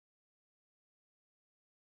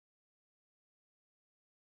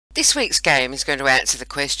This week's game is going to answer the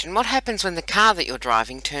question, what happens when the car that you're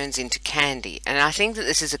driving turns into candy? And I think that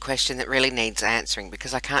this is a question that really needs answering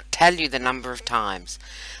because I can't tell you the number of times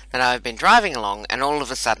that I've been driving along and all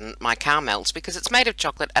of a sudden my car melts because it's made of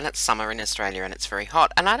chocolate and it's summer in Australia and it's very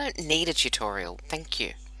hot and I don't need a tutorial. Thank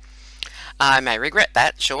you. I may regret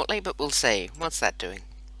that shortly, but we'll see. What's that doing?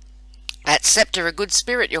 At Scepter, a good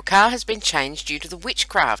spirit, your car has been changed due to the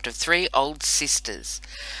witchcraft of three old sisters.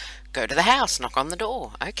 Go to the house, knock on the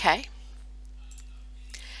door. Okay.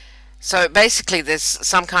 So basically there's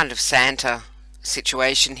some kind of Santa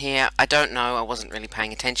situation here. I don't know, I wasn't really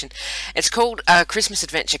paying attention. It's called Christmas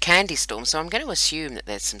Adventure Candy Storm, so I'm going to assume that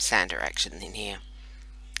there's some Santa action in here.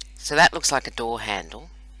 So that looks like a door handle.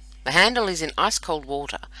 The handle is in ice cold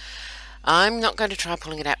water. I'm not going to try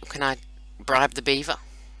pulling it out. Can I bribe the beaver?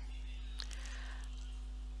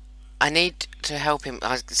 I need to help him.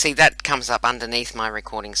 See, that comes up underneath my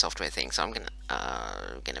recording software thing, so I'm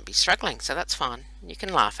gonna be struggling, so that's fine. You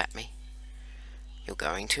can laugh at me. You're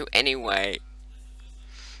going to anyway.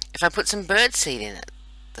 If I put some birdseed in it,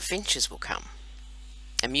 the finches will come.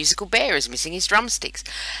 A musical bear is missing his drumsticks.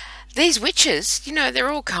 These witches, you know, they're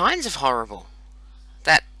all kinds of horrible.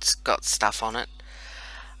 That's got stuff on it.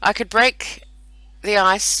 I could break the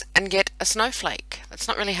ice and get a snowflake. That's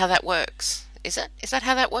not really how that works. Is it? Is that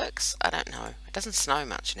how that works? I don't know. It doesn't snow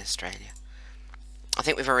much in Australia. I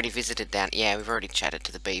think we've already visited down... Yeah, we've already chatted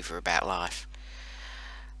to the beaver about life.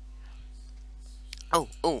 Oh,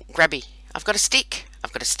 grabby. I've got a stick.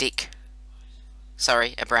 I've got a stick.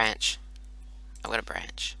 Sorry, a branch. I've got a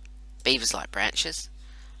branch. Beavers like branches.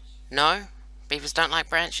 No? Beavers don't like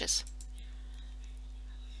branches?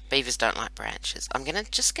 Beavers don't like branches. I'm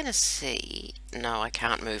just gonna see... No, I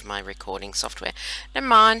can't move my recording software. Never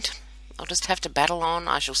mind. I'll just have to battle on.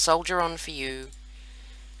 I shall soldier on for you.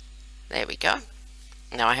 There we go.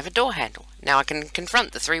 Now I have a door handle. Now I can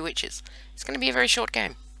confront the three witches. It's going to be a very short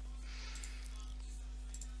game.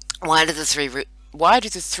 Why do the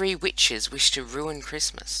three witches wish to ruin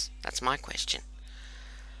Christmas? That's my question.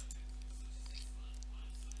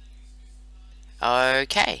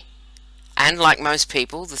 Okay. And like most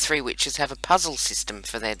people, the three witches have a puzzle system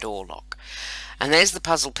for their door lock. And there's the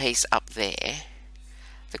puzzle piece up there.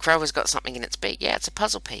 The crow has got something in its beak. Yeah, it's a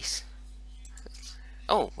puzzle piece.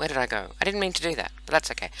 Oh, where did I go? I didn't mean to do that, but that's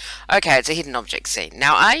okay. Okay, it's a hidden object scene.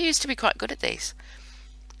 Now, I used to be quite good at these.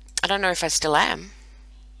 I don't know if I still am.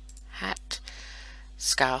 Hat,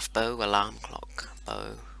 scarf, bow, alarm clock,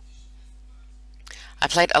 bow. I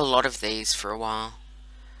played a lot of these for a while.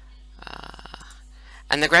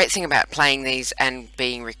 And the great thing about playing these and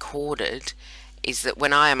being recorded is that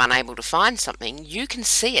when I am unable to find something, you can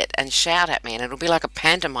see it and shout at me, and it'll be like a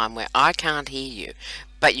pantomime where I can't hear you,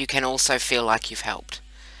 but you can also feel like you've helped.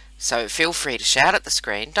 So feel free to shout at the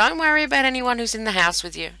screen. Don't worry about anyone who's in the house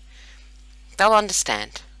with you. They'll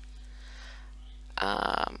understand.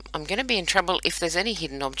 I'm going to be in trouble if there's any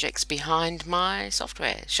hidden objects behind my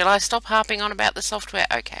software. Shall I stop harping on about the software?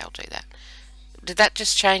 Okay, I'll do that. Did that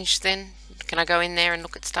just change then? Can I go in there and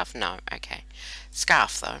look at stuff? No. Okay.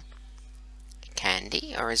 Scarf, though.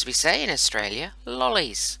 Candy, or as we say in Australia,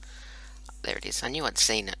 lollies. There it is. I knew I'd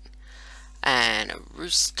seen it. And a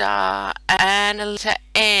rooster and a letter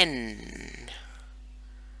N.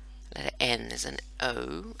 Letter N is an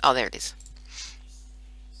O. Oh, there it is.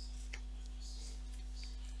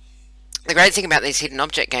 The great thing about these hidden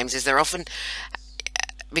object games is they're often,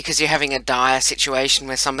 because you're having a dire situation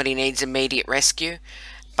where somebody needs immediate rescue,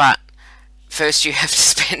 but first you have to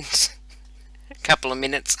spend a couple of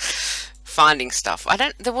minutes finding stuff. I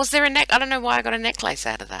don't know why I got a necklace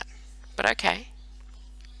out of that, but okay.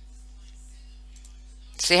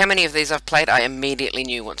 See how many of these I've played? I immediately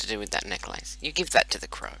knew what to do with that necklace. You give that to the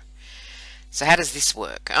crow. So how does this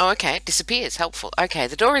work? Oh, okay, it disappears. Helpful. Okay,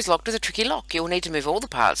 the door is locked with a tricky lock. You will need to move all the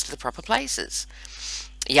parts to the proper places.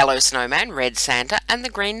 Yellow snowman, red Santa, and the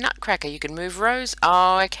green nutcracker. You can move rows.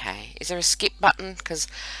 Oh, okay. Is there a skip button? Because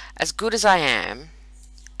as good as I am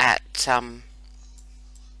at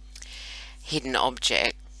hidden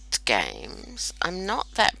object games, I'm not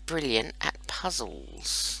that brilliant at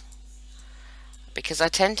puzzles. Because I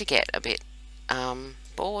tend to get a bit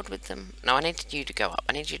bored with them. No, I need you to go up.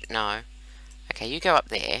 I need you to... No. Okay, you go up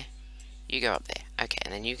there. You go up there. Okay,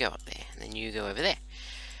 and then you go up there. And then you go over there.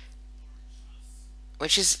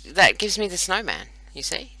 Which is... That gives me the snowman. You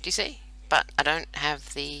see? Do you see? But I don't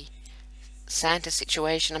have the Santa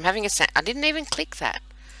situation. I'm having a Santa... I didn't even click that.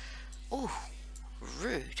 Ooh.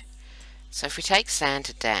 Rude. So if we take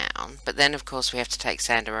Santa down... But then, of course, we have to take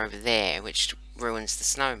Santa over there, which ruins the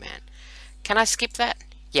snowman. Can I skip that?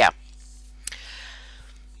 Yeah.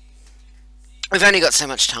 We've only got so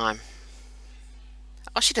much time.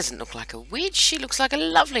 Oh, she doesn't look like a witch. She looks like a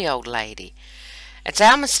lovely old lady. It's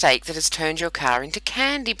our mistake that has turned your car into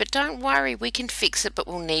candy, but don't worry, we can fix it, but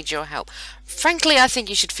we'll need your help. Frankly, I think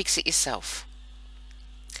you should fix it yourself.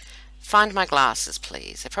 Find my glasses,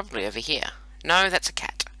 please. They're probably over here. No, that's a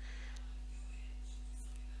cat.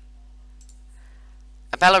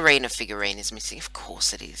 A ballerina figurine is missing. Of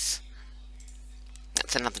course it is.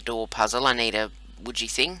 That's another door puzzle. I need a woodgy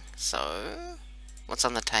thing. So, what's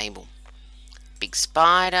on the table? Big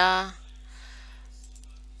spider.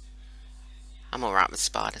 I'm alright with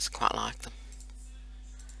spiders. Quite like them.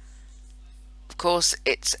 Of course,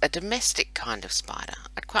 it's a domestic kind of spider.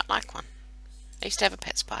 I'd quite like one. I used to have a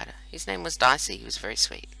pet spider. His name was Dicey. He was very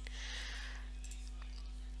sweet.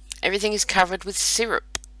 Everything is covered with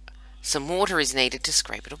syrup. Some water is needed to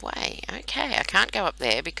scrape it away. Okay, I can't go up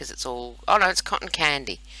there because it's all... Oh no, it's cotton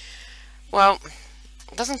candy. Well,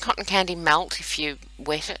 doesn't cotton candy melt if you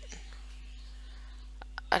wet it?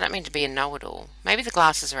 I don't mean to be a know-it-all. Maybe the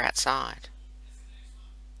glasses are outside.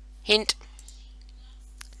 Hint.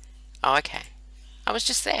 Oh, okay. I was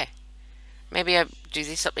just there. Maybe I do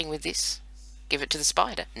this something with this. Give it to the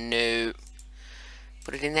spider. No.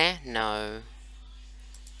 Put it in there. No.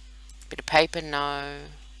 Bit of paper. No.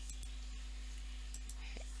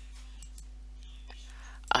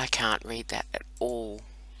 I can't read that at all.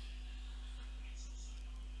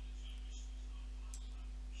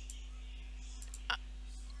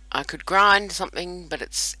 I could grind something, but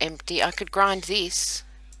it's empty. I could grind this.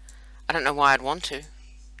 I don't know why I'd want to.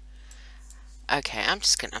 Okay, I'm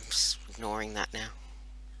just ignoring that now.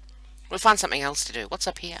 We'll find something else to do. What's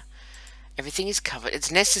up here? Everything is covered.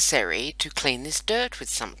 It's necessary to clean this dirt with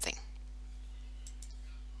something.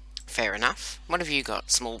 Fair enough. What have you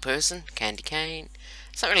got? Small person? Candy cane?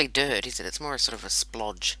 It's not really dirt, is it? It's more a sort of a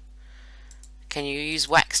splodge. Can you use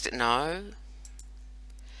wax? No.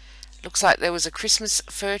 Looks like there was a Christmas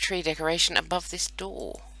fir tree decoration above this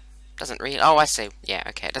door. Doesn't really... Oh, I see. Yeah,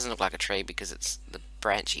 okay. It doesn't look like a tree because it's the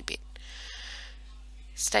branchy bit.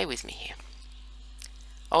 Stay with me here.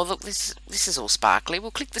 Oh, look, this is all sparkly.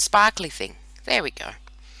 We'll click the sparkly thing. There we go.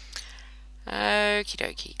 Okie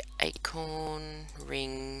dokie. Acorn,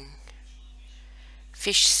 ring,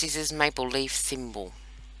 fish, scissors, maple leaf, thimble.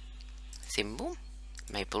 Thimble,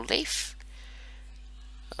 maple leaf,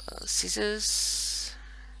 scissors,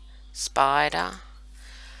 spider.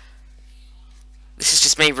 This is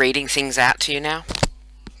just me reading things out to you now,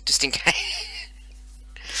 just in case.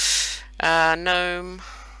 Gnome.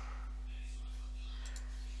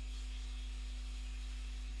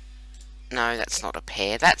 No, that's not a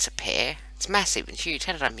pear. That's a pear. It's massive and huge.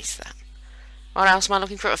 How did I miss that? What else am I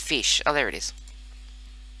looking for? A fish. Oh, there it is.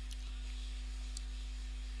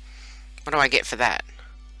 What do I get for that?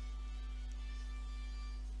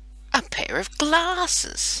 A pair of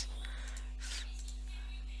glasses.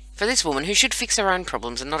 For this woman who should fix her own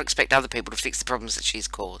problems and not expect other people to fix the problems that she's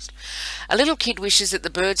caused. A little kid wishes that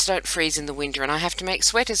the birds don't freeze in the winter and I have to make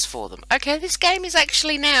sweaters for them. Okay, this game is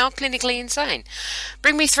actually now clinically insane.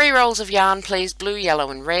 Bring me 3 rolls of yarn, please. Blue,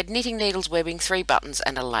 yellow and red. Knitting needles, webbing, 3 buttons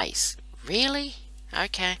and a lace. Really?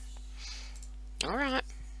 Okay. Alright.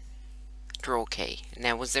 Drawer key.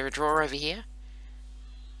 Now, was there a drawer over here?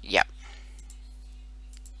 Yep.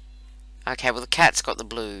 Okay, well the cat's got the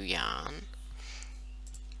blue yarn.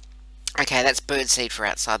 Okay, that's birdseed for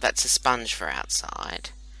outside. That's a sponge for outside.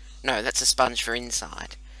 No, that's a sponge for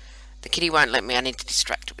inside. The kitty won't let me. I need to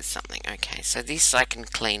distract it with something. Okay, so this I can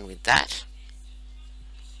clean with that.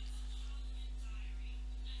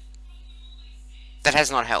 That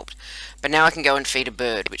has not helped. But now I can go and feed a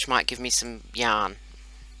bird, which might give me some yarn.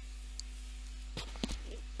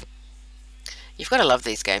 You've got to love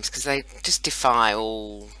these games because they just defy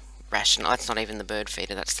all rational. That's not even the bird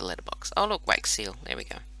feeder, that's the letterbox. Oh look, wax seal. There we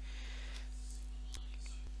go.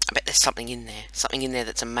 I bet there's something in there. Something in there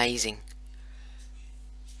that's amazing.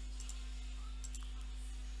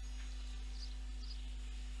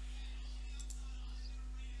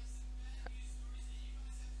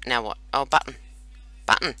 Now what? Oh, button.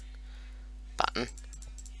 Button. Button.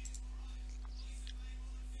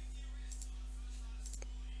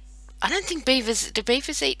 I don't think beavers... Do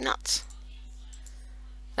beavers eat nuts?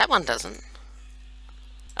 That one doesn't.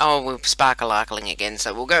 Oh, we're sparkle-arkling again,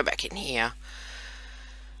 so we'll go back in here.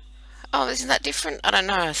 Oh, isn't that different? I don't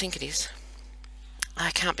know. I think it is.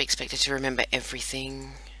 I can't be expected to remember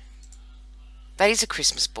everything. That is a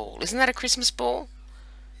Christmas ball. Isn't that a Christmas ball?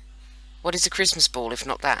 What is a Christmas ball if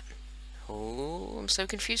not that? Oh, I'm so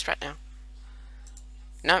confused right now.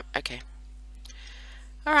 No? Okay.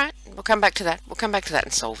 Alright, we'll come back to that. We'll come back to that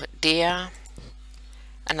and solve it. Dear.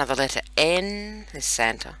 Another letter N. There's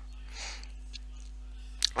Santa.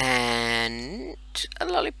 And And a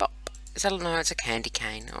lollipop. Is that, no, it's a candy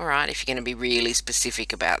cane. Alright, if you're going to be really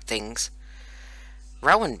specific about things.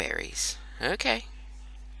 Rowan berries. Okay.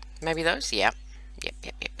 Maybe those? Yep.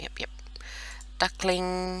 Yep.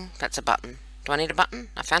 Duckling. That's a button. Do I need a button?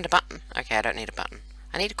 I found a button. Okay, I don't need a button.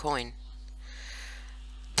 I need a coin.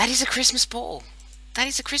 That is a Christmas ball. That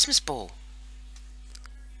is a Christmas ball.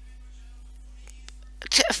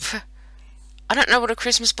 I don't know what a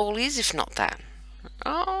Christmas ball is if not that.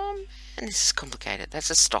 Oh man, this is complicated. That's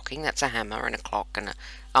a stocking, that's a hammer and a clock and a...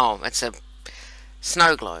 Oh, it's a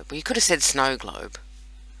snow globe. Well, you could have said snow globe.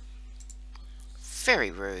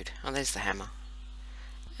 Very rude. Oh, there's the hammer.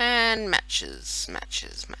 And matches.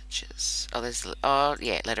 Oh, there's the... Oh,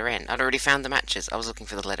 yeah, letter N. I'd already found the matches. I was looking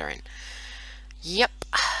for the letter N. Yep.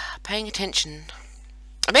 Paying attention.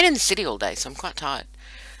 I've been in the city all day, so I'm quite tired.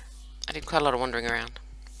 I did quite a lot of wandering around.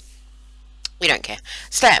 We don't care.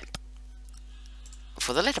 Stamp.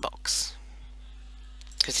 For the letterbox.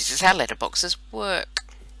 Because this is how letterboxes work.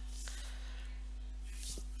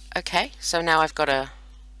 Okay, so now I've got a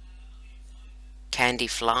candy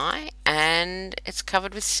fly and it's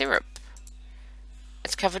covered with syrup.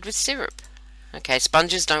 It's covered with syrup. Okay,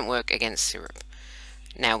 sponges don't work against syrup.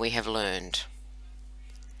 Now we have learned.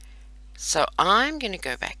 So I'm going to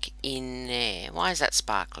go back in there. Why is that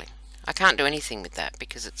sparkling? I can't do anything with that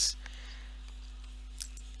because it's...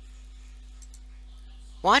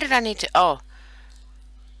 Why did I need to... Oh,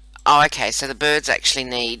 okay, so the birds actually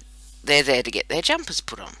need... They're there to get their jumpers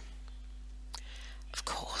put on. Of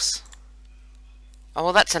course. Oh,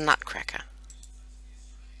 well, that's a nutcracker.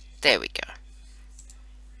 There we go.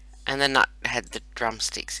 And the nut had the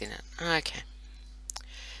drumsticks in it. Okay.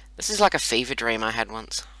 This is like a fever dream I had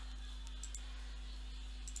once.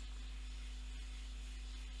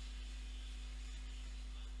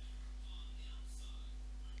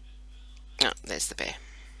 Oh, there's the bear.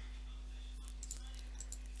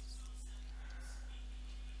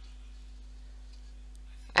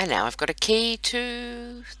 And now I've got a key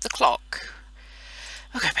to the clock.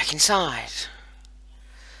 I'll go back inside.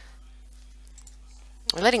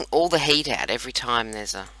 We're letting all the heat out every time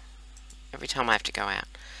there's a... Every time I have to go out.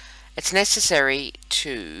 It's necessary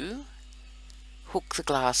to hook the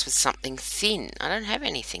glass with something thin. I don't have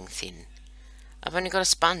anything thin. I've only got a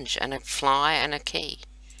sponge and a fly and a key.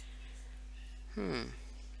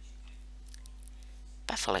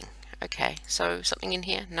 Baffling. Okay, so something in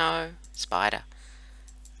here? No. Spider.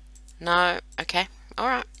 No. Okay.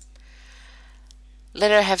 Alright. Let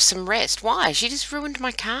her have some rest. Why? She just ruined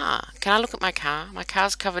my car. Can I look at my car? My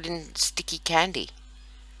car's covered in sticky candy.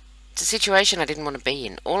 It's a situation I didn't want to be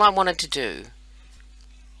in. All I wanted to do...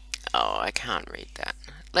 Oh, I can't read that.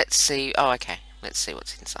 Let's see. Oh, okay. Let's see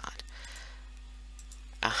what's inside.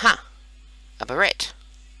 Aha. A barrette.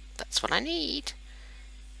 That's what I need.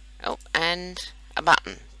 Oh, and a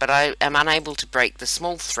button. But I am unable to break the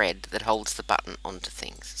small thread that holds the button onto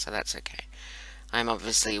things. So that's okay. I'm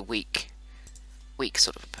obviously a weak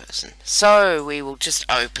sort of a person. So we will just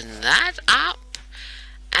open that up.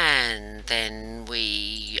 And then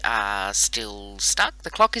we are still stuck.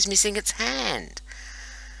 The clock is missing its hand.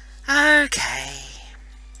 Okay.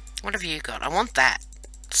 What have you got? I want that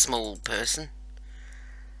small person.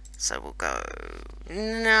 So we'll go...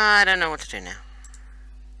 No, I don't know what to do now.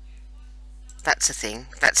 That's a thing.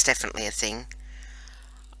 That's definitely a thing.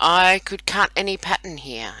 I could cut any pattern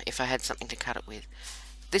here if I had something to cut it with.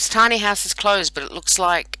 This tiny house is closed, but it looks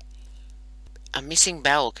like a missing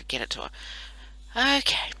bell could get it to her.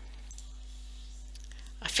 Okay.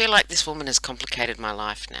 I feel like this woman has complicated my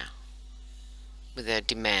life now. With her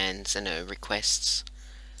demands and her requests.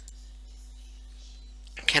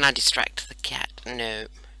 Can I distract the cat? No.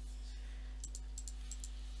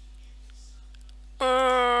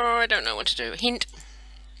 Oh, I don't know what to do. Hint.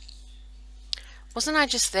 Wasn't I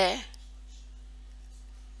just there?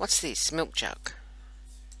 What's this? Milk jug.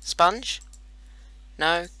 Sponge?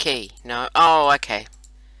 No. Key? No. Oh, okay.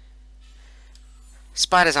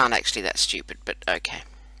 Spiders aren't actually that stupid, but okay.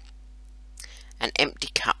 An empty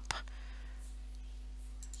cup.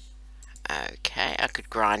 Okay, I could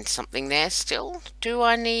grind something there still. Do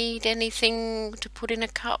I need anything to put in a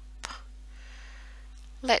cup?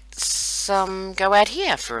 Let's go out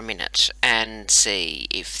here for a minute and see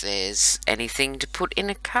if there's anything to put in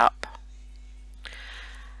a cup.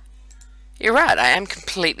 You're right, I am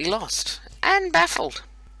completely lost and baffled.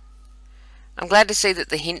 I'm glad to see that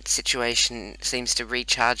the hint situation seems to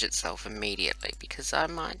recharge itself immediately, because I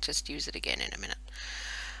might just use it again in a minute.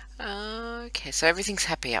 Okay, so everything's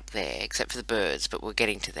happy up there except for the birds, but we're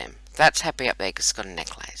getting to them. That's happy up there because it's got a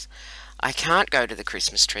necklace. I can't go to the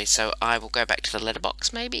Christmas tree, so I will go back to the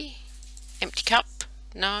letterbox maybe? Empty cup?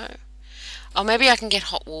 No. Oh, maybe I can get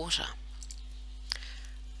hot water.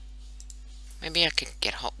 Maybe I could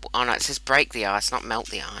get hot... Oh, no, it says break the ice, not melt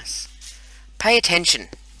the ice. Pay attention.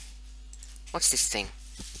 What's this thing?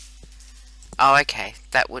 Oh, okay.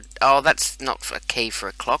 That would... Oh, that's not a key for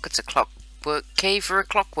a clock. It's a clockwork key for a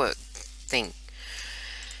clockwork thing.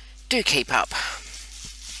 Do keep up.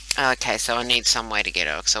 Okay, so I need some way to get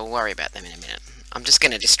her, so I'll worry about them in a minute. I'm just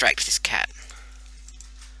going to distract this cat.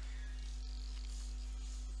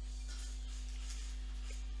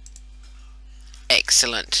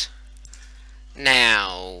 Excellent.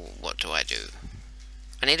 Now, what do?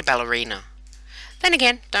 I need a ballerina. Then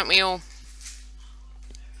again, don't we all?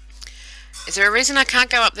 Is there a reason I can't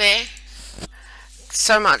go up there?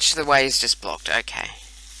 So much the way is just blocked. Okay.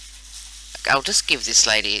 I'll just give this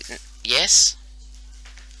lady... Yes?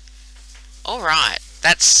 Alright.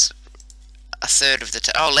 That's a third of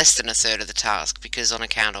the... Oh, less than a third of the task, because on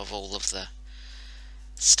account of all of the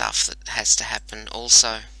stuff that has to happen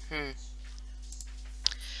also.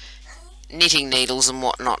 Knitting needles and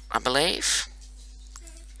whatnot, I believe.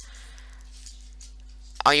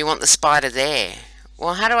 Oh, you want the spider there.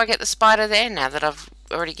 Well, how do I get the spider there now that I've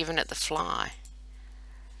already given it the fly?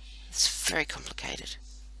 It's very complicated.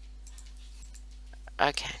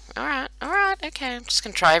 Okay, alright, okay. I'm just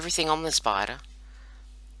going to try everything on the spider.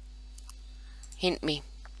 Hint me.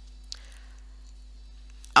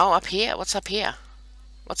 Oh, up here. What's up here?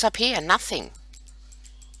 What's up here? Nothing.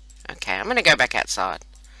 Okay, I'm going to go back outside.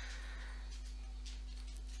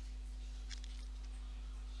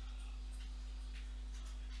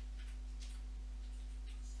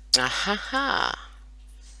 Ahaha.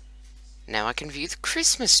 Now I can view the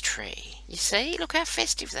Christmas tree. You see? Look how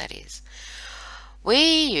festive that is.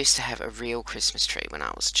 We used to have a real Christmas tree when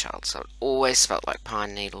I was a child, so it always felt like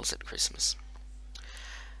pine needles at Christmas.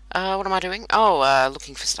 What am I doing? Oh,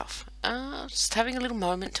 looking for stuff. Just having a little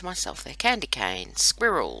moment to myself there. Candy cane,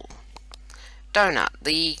 squirrel, donut,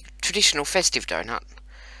 the traditional festive donut,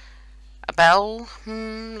 a bell,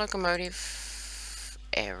 locomotive,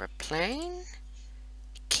 aeroplane,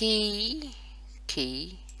 key.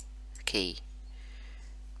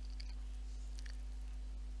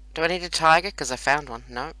 Do I need a tiger? Because I found one.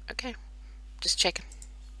 No? Okay. Just checking.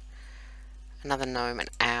 Another gnome, an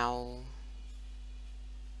owl.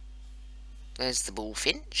 There's the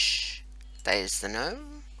bullfinch. There's the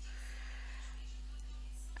gnome.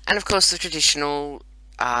 And of course the traditional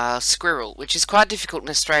squirrel, which is quite difficult in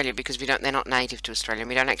Australia because they're not native to Australia.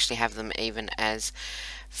 We don't actually have them even as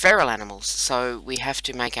feral animals. So we have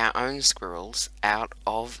to make our own squirrels out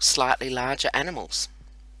of slightly larger animals.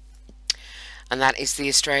 And that is the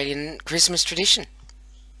Australian Christmas tradition.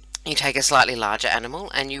 You take a slightly larger animal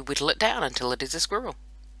and you whittle it down until it is a squirrel.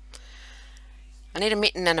 I need a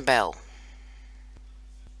mitten and a bell.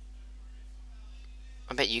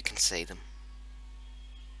 I bet you can see them.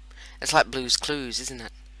 It's like Blue's Clues, isn't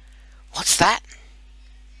it? What's that?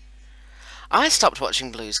 I stopped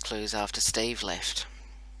watching Blue's Clues after Steve left.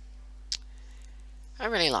 I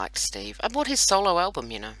really liked Steve. I bought his solo album,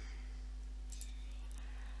 you know.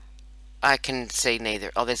 I can see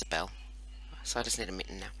neither. Oh, there's a bell. So I just need a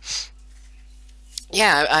mitten now.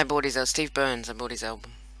 Yeah, I bought his... Steve Burns, I bought his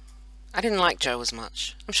album. I didn't like Joe as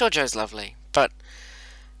much. I'm sure Joe's lovely, but,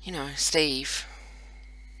 you know, Steve...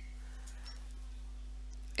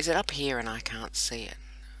 Is it up here and I can't see it?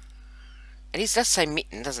 It does say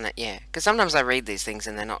mitten, doesn't it? Yeah, because sometimes I read these things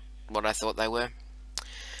and they're not what I thought they were.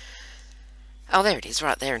 Oh, there it is,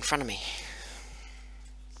 right there in front of me.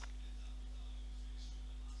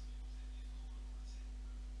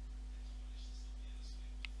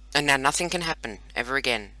 And now nothing can happen ever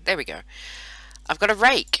again. There we go. I've got a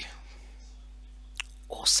rake.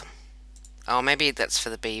 Awesome. Oh, maybe that's for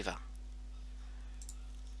the beaver.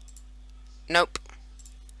 Nope.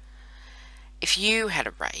 If you had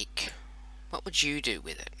a rake, what would you do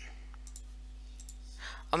with it?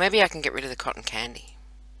 Or maybe I can get rid of the cotton candy.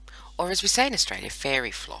 Or as we say in Australia,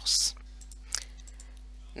 fairy floss.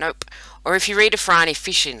 Nope. Or if you read a Phryne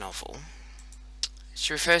Fisher novel,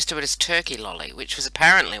 she refers to it as turkey lolly, which was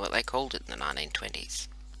apparently what they called it in the 1920s.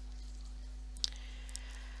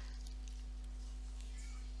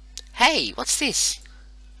 Hey, what's this?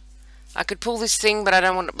 I could pull this thing, but I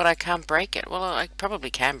don't want it, but I can't break it. Well, I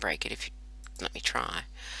probably can break it if you let me try.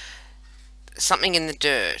 Something in the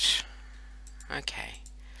dirt. Okay.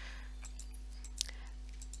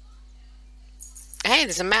 Hey,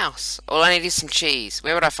 there's a mouse. All I need is some cheese.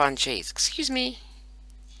 Where would I find cheese? Excuse me.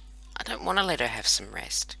 I don't want to let her have some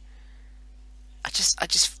rest. I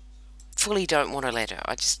just fully don't want to let her.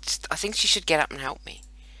 I think she should get up and help me.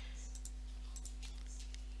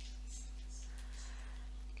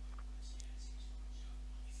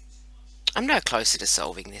 I'm no closer to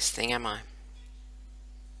solving this thing, am I?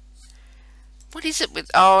 What is it with...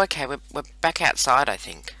 Oh, okay, we're back outside, I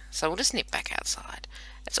think. So we'll just nip back outside.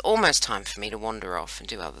 It's almost time for me to wander off and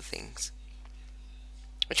do other things.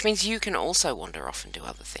 Which means you can also wander off and do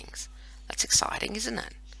other things. That's exciting, isn't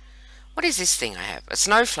it? What is this thing I have? A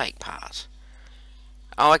snowflake part.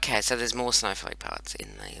 Oh, okay, so there's more snowflake parts in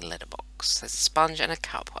the letterbox. There's a sponge and a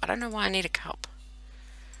cup. I don't know why I need a cup.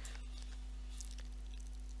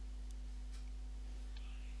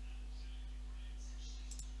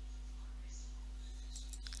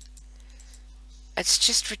 It's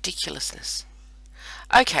just ridiculousness.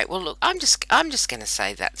 Okay, well look, I'm just gonna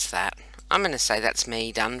say that's that. I'm gonna say that's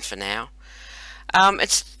me done for now.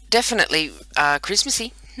 It's definitely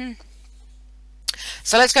Christmassy.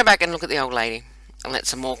 So let's go back and look at the old lady and let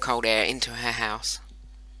some more cold air into her house.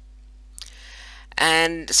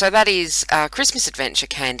 And so that is Christmas Adventure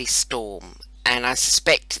Candy Storm. And I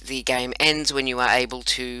suspect the game ends when you are able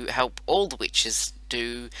to help all the witches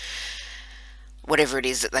do whatever it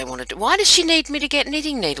is that they want to do. Why does she need me to get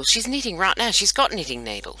knitting needles? She's knitting right now. She's got knitting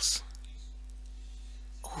needles.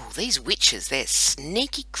 Oh, these witches, they're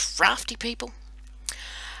sneaky, crafty people.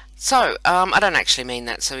 So, I don't actually mean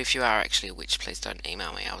that, so if you are actually a witch, please don't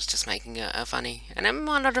email me. I was just making a funny, and it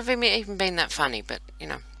might not have even been that funny, but, you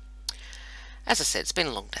know, as I said, it's been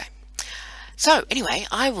a long day. So, anyway,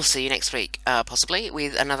 I will see you next week, possibly,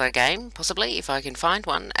 with another game, possibly, if I can find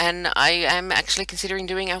one, and I am actually considering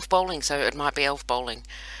doing Elf Bowling, so it might be Elf Bowling.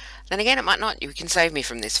 Then again, it might not. You can save me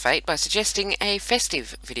from this fate by suggesting a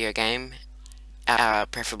festive video game,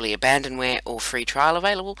 preferably abandonware or free trial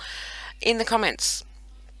available, in the comments.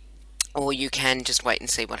 Or you can just wait and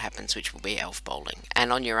see what happens, which will be Elf Bowling,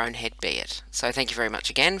 and on your own head be it. So thank you very much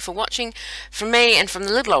again for watching. From me and from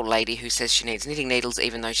the little old lady who says she needs knitting needles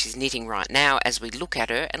even though she's knitting right now as we look at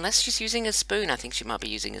her, unless she's using a spoon. I think she might be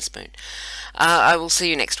using a spoon. I will see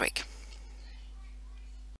you next week.